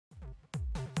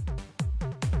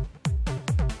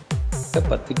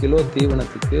10 kilo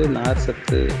தீவனத்துக்கு நார்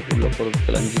சத்து உள்ள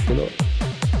பொருட்கள் 5 கிலோ,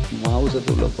 மாவு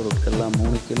சத்து உள்ள பொருட்கள்லாம்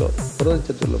 3 கிலோ,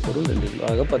 புரதச்சத்து உள்ள பொருள் 2 கிலோ.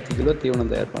 ஆக 10 கிலோ தீவனம்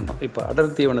தயார் பண்ணோம். இப்போ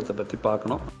அடர் தீவனத்தை பற்றி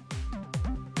பார்க்கணும்.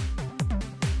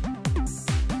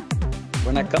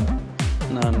 வணக்கம்,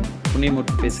 நான்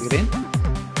புண்ணியமூர்த்தி பேசுகிறேன்.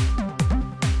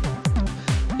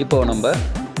 இப்போ நம்ம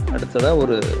அடுத்ததாக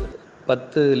ஒரு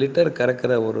 10 லிட்டர்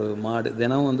கறக்கிற ஒரு மாடு,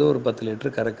 தினம் ஒரு 10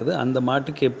 லிட்டர் கறக்குது. அந்த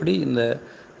மாட்டுக்கு எப்படி இந்த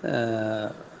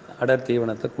அடர்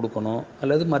தீவனத்தை கொடுக்கணும்,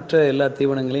 அல்லது மற்ற எல்லா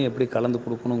தீவனங்களையும் எப்படி கலந்து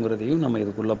கொடுக்கணுங்கிறதையும் நம்ம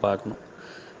இதுக்குள்ளே பார்க்கணும்.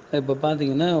 இப்போ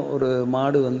பார்த்திங்கன்னா, ஒரு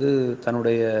மாடு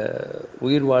தன்னுடைய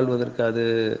உயிர் வாழ்வதற்கு அது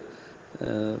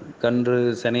கன்று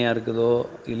சினையாக இருக்குதோ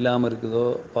இல்லாமல் இருக்குதோ,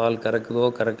 பால் கறக்குதோ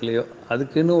கறக்கலையோ,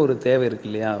 அதுக்குன்னு ஒரு தேவை இருக்கு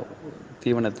இல்லையா,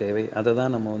 தீவன தேவை. அதை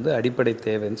தான் நம்ம அடிப்படை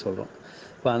தேவைன்னு சொல்கிறோம்.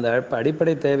 இப்போ அந்த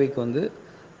அடிப்படை தேவைக்கு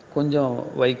கொஞ்சம்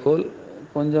வைக்கோல்,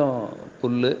 கொஞ்சம்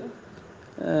புல்,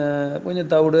 கொஞ்சம்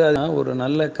தவிடு, ஒரு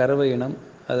நல்ல கறவை இனம்.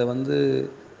 அதை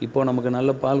இப்போது நமக்கு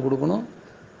நல்ல பால் கொடுக்கணும்.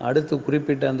 அடுத்து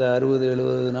குறிப்பிட்ட அந்த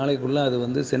 60-70 நாளைக்குள்ளே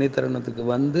அது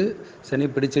சினைத்தருணத்துக்கு சினை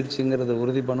பிடிச்சிடுச்சுங்கிறத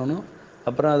உறுதி பண்ணணும்.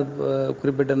 அப்புறம் அது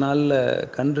குறிப்பிட்ட நாளில்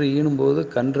கன்று ஈனும்போது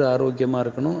கன்று ஆரோக்கியமாக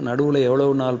இருக்கணும். நடுவில்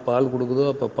எவ்வளவு நாள் பால் கொடுக்குதோ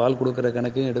அப்போ பால் கொடுக்குற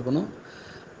கணக்கையும் எடுக்கணும்.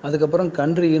 அதுக்கப்புறம்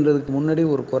கன்று ஈன்றதுக்கு முன்னாடி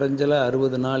ஒரு குறைஞ்சல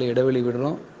 60 நாள் இடைவெளி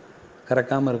விடுறோம்,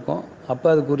 கறக்காமல் இருக்கும். அப்போ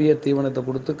அதுக்குரிய தீவனத்தை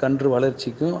கொடுத்து கன்று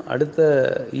வளர்ச்சிக்கும் அடுத்த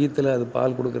ஈத்தில் அது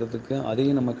பால் கொடுக்கறதுக்கும்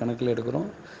அதையும் நம்ம கணக்கில் எடுக்கிறோம்.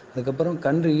 அதுக்கப்புறம்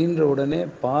கன்று ஈன்ற உடனே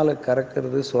பாலை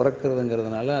கறக்கிறது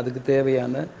சுரக்கிறதுங்கிறதுனால அதுக்கு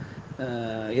தேவையான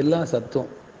எல்லா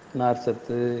சத்தும், நார்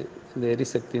சத்து, இந்த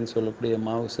எரிசக்தின்னு சொல்லக்கூடிய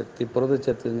மாவு சக்தி,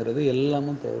 புரதச்சத்துங்கிறது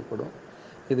எல்லாமும் தேவைப்படும்.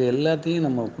 இது எல்லாத்தையும்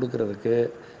நம்ம கொடுக்கறதுக்கு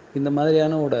இந்த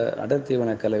மாதிரியான ஒரு அடர்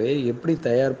தீவன கலவையை எப்படி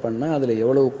தயார் பண்ணால் அதில்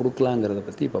எவ்வளவு கொடுக்கலாங்கிறத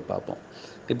பற்றி இப்போ பார்ப்போம்.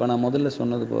 இப்போ நான் முதல்ல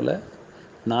சொன்னது போல்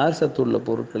நார் சத்து உள்ள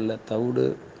பொருட்களில் தவிடு,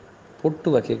 பொட்டு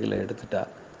வகைகளை எடுத்துட்டா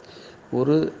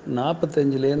ஒரு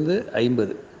 45லேருந்து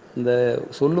 50. இந்த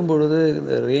சொல்லும் பொழுது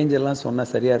இந்த ரேஞ்செல்லாம்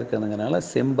சொன்னால் சரியாக இருக்கிறதுனால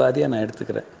செம்பாதியாக நான்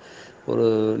எடுத்துக்கிறேன்.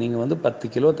 நீங்கள்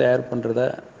 10 கிலோ தயார் பண்ணுறத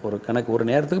ஒரு கணக்கு, ஒரு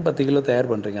நேரத்துக்கு 10 கிலோ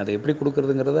தயார் பண்ணுறீங்க, அதை எப்படி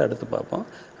கொடுக்குறதுங்கிறத அடுத்து பார்ப்போம்.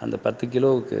 அந்த 10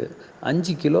 கிலோவுக்கு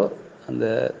 5 கிலோ அந்த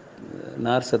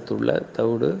நார் சத்துள்ள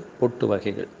தவிடு, பொட்டு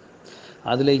வகைகள்.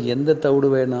 அதில் எந்த தவிடு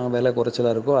வேணும், விலை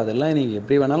குறைச்சலாக இருக்கோ அதெல்லாம் நீங்கள்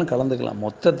எப்படி வேணாலும் கலந்துக்கலாம்.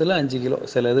 மொத்தத்தில் 5 கிலோ,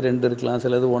 சிலது 2 இருக்கலாம்,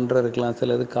 சிலது 1.5 இருக்கலாம்,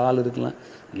 சிலது 1/4 இருக்கலாம்.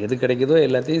 எது கிடைக்குதோ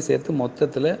எல்லாத்தையும் சேர்த்து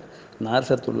மொத்தத்தில் நார்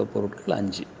சத்துள்ள பொருட்கள்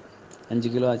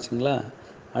 5 கிலோ ஆச்சுங்களா.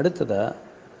 அடுத்ததாக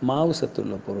மாவு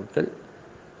சத்துள்ள பொருட்கள்,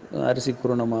 அரிசி,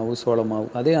 குருணை மாவு, சோள மாவு,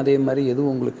 அதே மாதிரி எது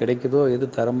உங்களுக்கு கிடைக்குதோ, எது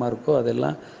தரமாக இருக்கோ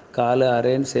அதெல்லாம் 1/4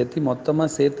 1/2ன்னு சேர்த்து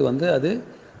மொத்தமாக சேர்த்து அது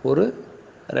ஒரு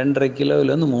 2.5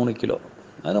 கிலோவிலேருந்து 3 கிலோ.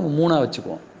 அதை நம்ம 3ஆக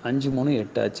வச்சுக்குவோம். 5 3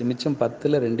 8 ஆச்சு. மிச்சம்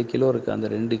 10ல் 2 கிலோ இருக்குது. அந்த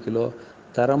 2 கிலோ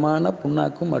தரமான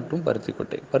புண்ணாக்கு மற்றும்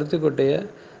பருத்திக்கொட்டையை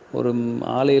ஒரு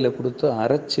ஆலையில் கொடுத்து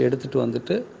அரைச்சி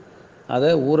எடுத்துகிட்டு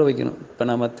அதை ஊற வைக்கணும். இப்போ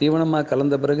நம்ம தீவனமாக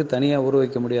கலந்த பிறகு தனியாக ஊற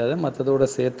வைக்க முடியாத, மற்றதோடு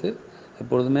சேர்த்து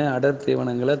எப்பொழுதுமே அடர்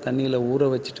தீவனங்களை தண்ணியில் ஊற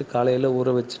வச்சுட்டு, காலையில் ஊற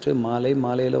வச்சுட்டு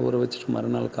மாலையில் ஊற வச்சுட்டு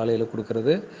மறுநாள் காலையில்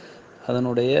கொடுக்கறது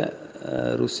அதனுடைய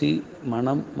ருசி,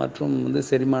 மனம் மற்றும்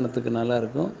செரிமானத்துக்கு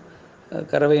நல்லாயிருக்கும்.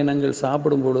 கறவை இனங்கள்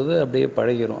சாப்பிடும் பொழுது அப்படியே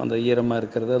பழகிடும். அந்த ஈரமாக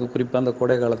இருக்கிறது, அது குறிப்பாக அந்த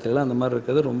கோடை காலத்துலலாம் அந்த மாதிரி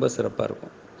இருக்கிறது ரொம்ப சிறப்பாக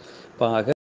இருக்கும். இப்போ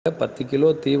ஆக 10 கிலோ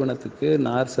தீவனத்துக்கு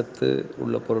நார் சத்து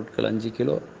உள்ள பொருட்கள் 5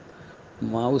 கிலோ,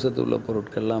 மாவு சத்து உள்ள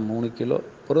பொருட்கள்லாம் 3 கிலோ,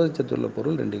 புரதச்சத்து உள்ள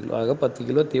பொருள் 2 கிலோ. ஆக 10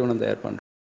 கிலோ தீவனம் தயார்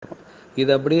பண்ணுறோம்.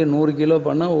 இது அப்படியே 100 கிலோ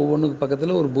பண்ணால் ஒவ்வொன்றுக்கு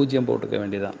பக்கத்தில் ஒரு 0 போட்டுக்க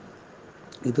வேண்டியதான்.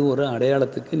 இது ஒரு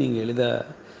அடையாளத்துக்கு நீங்கள்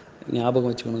எளிதாக ஞாபகம்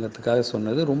வச்சுக்கணுங்கிறதுக்காக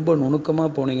சொன்னது. ரொம்ப நுணுக்கமாக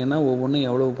போனீங்கன்னா ஒவ்வொன்றும்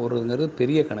எவ்வளவு போடுறதுங்கிறது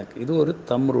பெரிய கணக்கு. இது ஒரு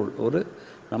தம் ரூல், ஒரு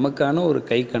நமக்கான ஒரு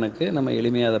கை கணக்கு. நம்ம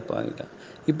எளிமையாக அதை பார்க்கலாம்.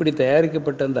 இப்படி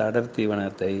தயாரிக்கப்பட்ட அந்த அடர்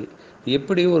தீவனத்தை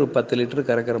எப்படி ஒரு 10 லிட்டர்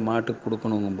கறக்கிற மாட்டுக்கு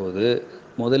கொடுக்கணுங்கும்போது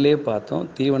முதலே பார்த்தோம்.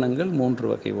 தீவனங்கள்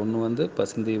 3 வகை. ஒன்று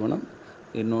பசுந்தீவனம்,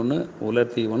 இன்னொன்று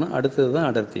உலர் தீவனம், அடுத்தது தான்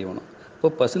அடர் தீவனம்.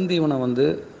 இப்போ பசுந்தீவனம்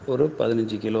ஒரு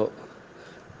 15 கிலோ,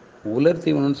 உலர்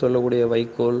தீவனம்னு சொல்லக்கூடிய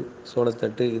வைக்கோல்,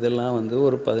 சோளத்தட்டு இதெல்லாம்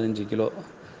ஒரு 15 கிலோ.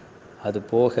 அது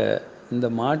போக இந்த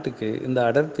மாட்டுக்கு இந்த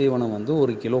அடர் தீவனம்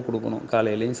 1 கிலோ கொடுக்கணும்,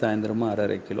 காலையிலையும் சாயந்தரமும்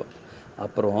 1/2 கிலோ.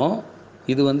 அப்புறம்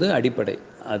இது அடிப்படை.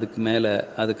 அதுக்கு மேலே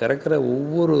அது கறக்கிற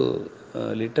ஒவ்வொரு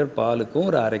லிட்டர் பாலுக்கும்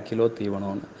ஒரு 1/2 கிலோ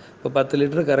தீவனம்னு. இப்போ 10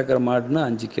 லிட்டர் கறக்கிற மாடுன்னா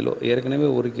 5 கிலோ. ஏற்கனவே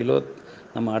 1 கிலோ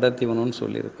நம்ம அடர் தீவனம்னு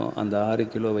சொல்லியிருக்கோம். அந்த 6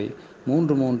 கிலோவை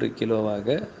 3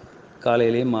 கிலோவாக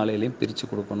காலையிலையும் மாலையிலையும் பிரித்து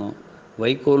கொடுக்கணும்.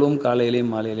 வைக்கோலும்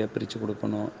காலையிலையும் மாலையிலையும் பிரித்து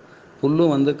கொடுக்கணும்.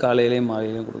 புல்லும் காலையிலையும்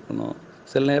மாலையிலையும் கொடுக்கணும்.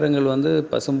 சில நேரங்கள்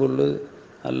பசும்புல்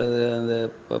அல்லது அந்த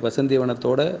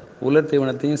பசுந்தீவனத்தோட உலர்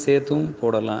தீவனத்தையும் சேர்த்தும்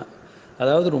போடலாம்.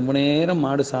 அதாவது ரொம்ப நேரம்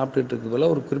மாடு சாப்பிட்டுட்டு இருக்கு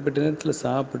போல் ஒரு குறிப்பிட்ட நேரத்தில்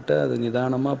சாப்பிட்டு அது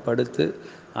நிதானமாக படுத்து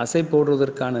அசை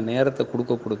போடுவதற்கான நேரத்தை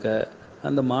கொடுக்க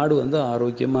அந்த மாடு வந்து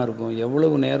ஆரோக்கியமாக இருக்கும்.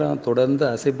 எவ்வளவு நேரம் தொடர்ந்து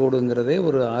அசை போடுங்கிறதே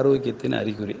ஒரு ஆரோக்கியத்தின்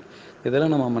அறிகுறி.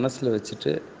 இதெல்லாம் நம்ம மனசில்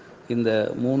வச்சுட்டு இந்த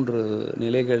 3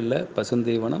 நிலைகளில்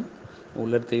பசுந்தீவனம்,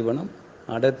 உலர் தீவனம்,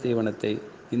 அடர் தீவனத்தை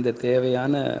இந்த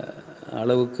தேவையான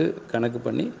அளவுக்கு கணக்கு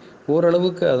பண்ணி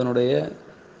ஓரளவுக்கு அதனுடைய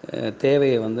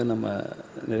தேவையை வந்து நம்ம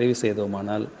நிறைவு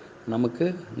செய்தோமானால் நமக்கு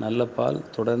நல்ல பால்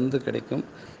தொடர்ந்து கிடைக்கும்.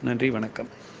 நன்றி, வணக்கம்.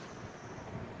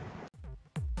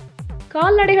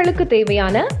 கால்நடைகளுக்கு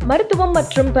தேவையான மருத்துவம்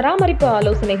மற்றும் பராமரிப்பு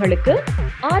ஆலோசனைகளுக்கு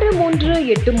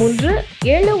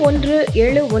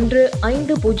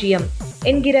 6383717150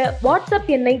 என்கிற வாட்ஸ்அப்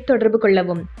எண்ணை தொடர்பு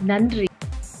கொள்ளவும். நன்றி.